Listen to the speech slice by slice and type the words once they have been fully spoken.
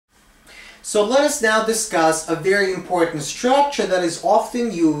So let us now discuss a very important structure that is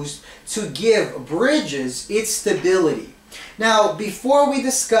often used to give bridges its stability. Now, before we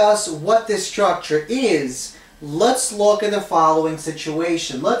discuss what this structure is, let's look at the following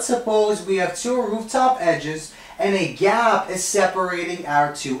situation. Let's suppose we have two rooftop edges and a gap is separating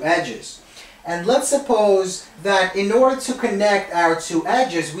our two edges. And let's suppose that in order to connect our two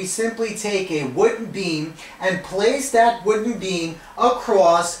edges, we simply take a wooden beam and place that wooden beam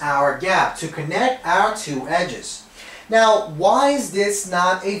across our gap to connect our two edges. Now, why is this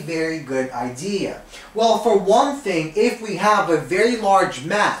not a very good idea? Well, for one thing, if we have a very large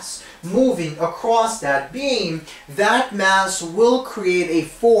mass moving across that beam, that mass will create a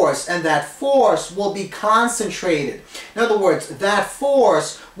force, and that force will be concentrated. In other words, that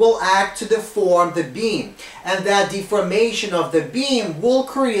force will act to deform the beam, and that deformation of the beam will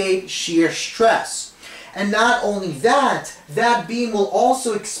create shear stress. And not only that, that beam will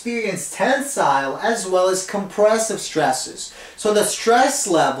also experience tensile as well as compressive stresses. So the stress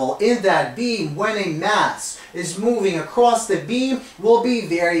level in that beam when a mass is moving across the beam will be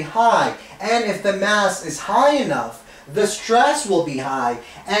very high. And if the mass is high enough, the stress will be high.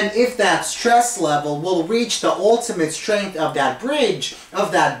 And if that stress level will reach the ultimate strength of that bridge,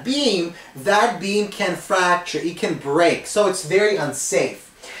 of that beam can fracture, it can break. So it's very unsafe.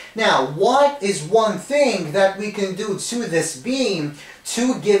 Now, what is one thing that we can do to this beam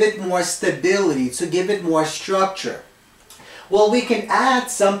to give it more stability, to give it more structure? Well, we can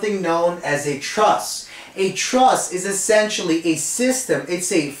add something known as a truss. A truss is essentially a system,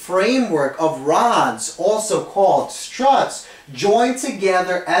 it's a framework of rods, also called struts, joined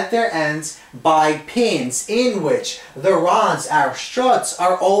together at their ends by pins, in which the rods, our struts,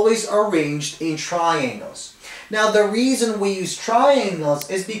 are always arranged in triangles. Now, the reason we use triangles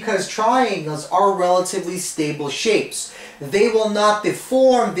is because triangles are relatively stable shapes. They will not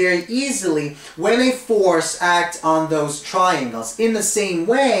deform very easily when a force acts on those triangles, in the same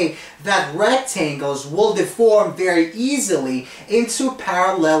way that rectangles will deform very easily into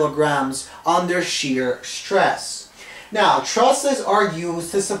parallelograms under shear stress. Now, trusses are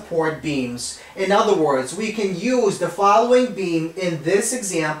used to support beams. In other words, we can use the following beam in this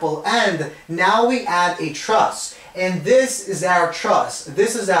example, and now we add a truss. And this is our truss.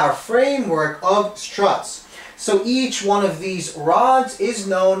 This is our framework of struts. So each one of these rods is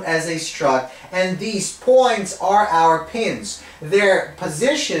known as a strut, and these points are our pins. They're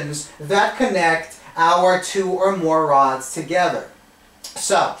positions that connect our two or more rods together.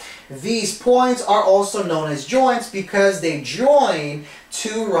 So these points are also known as joints because they join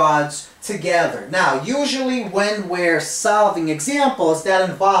two rods together. Now, usually when we're solving examples that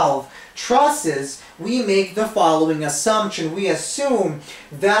involve trusses, we make the following assumption. We assume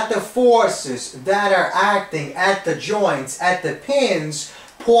that the forces that are acting at the joints, at the pins,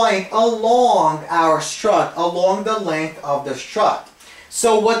 point along our strut, along the length of the strut.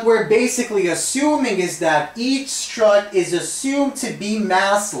 So what we're basically assuming is that each strut is assumed to be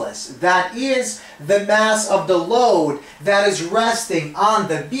massless. That is, the mass of the load that is resting on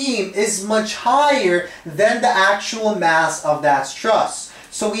the beam is much higher than the actual mass of that truss.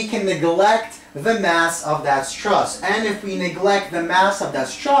 So we can neglect the mass of that truss. And if we neglect the mass of that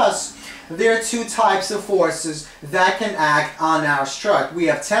truss, there are two types of forces that can act on our strut. We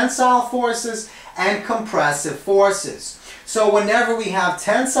have tensile forces and compressive forces. So whenever we have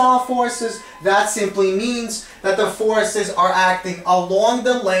tensile forces, that simply means that the forces are acting along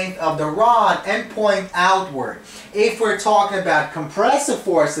the length of the rod and point outward. If we're talking about compressive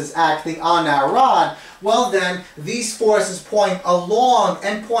forces acting on our rod, well then, these forces point along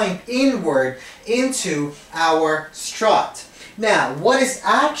and point inward into our strut. Now, what is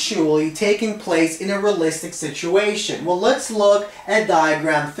actually taking place in a realistic situation? Well, let's look at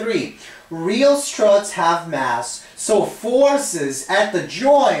diagram 3. Real struts have mass, so forces at the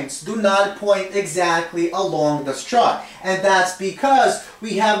joints do not point exactly along the strut. And that's because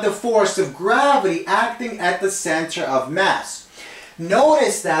we have the force of gravity acting at the center of mass.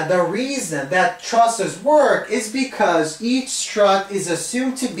 Notice that the reason that trusses work is because each strut is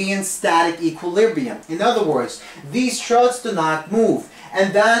assumed to be in static equilibrium. In other words, these struts do not move.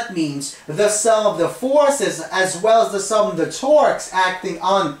 And that means the sum of the forces as well as the sum of the torques acting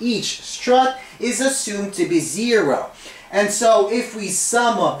on each strut is assumed to be 0. And so if we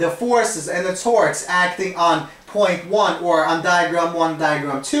sum up the forces and the torques acting on point 1 or on diagram 1,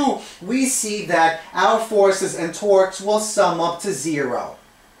 diagram 2, we see that our forces and torques will sum up to 0.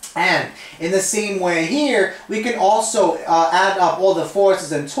 And in the same way here, we can also add up all the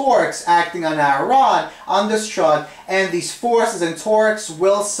forces and torques acting on our rod on the strut, and these forces and torques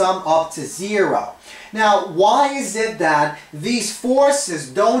will sum up to 0. Now, why is it that these forces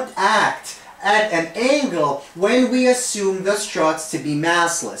don't act at an angle when we assume the struts to be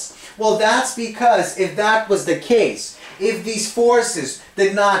massless? Well, that's because if that was the case, if these forces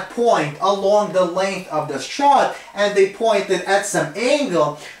did not point along the length of the strut and they pointed at some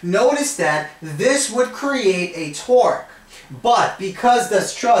angle, notice that this would create a torque. But because the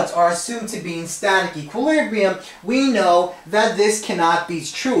struts are assumed to be in static equilibrium, we know that this cannot be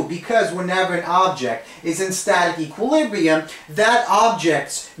true, because whenever an object is in static equilibrium, that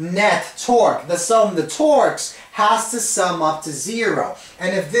object's net torque, the sum of the torques, has to sum up to 0.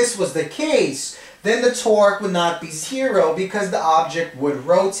 And if this was the case, then the torque would not be 0 because the object would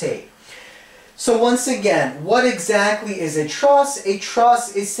rotate. So once again, what exactly is a truss? A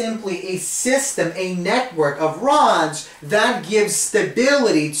truss is simply a system, a network of rods that gives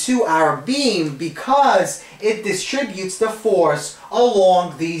stability to our beam because it distributes the force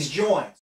along these joints.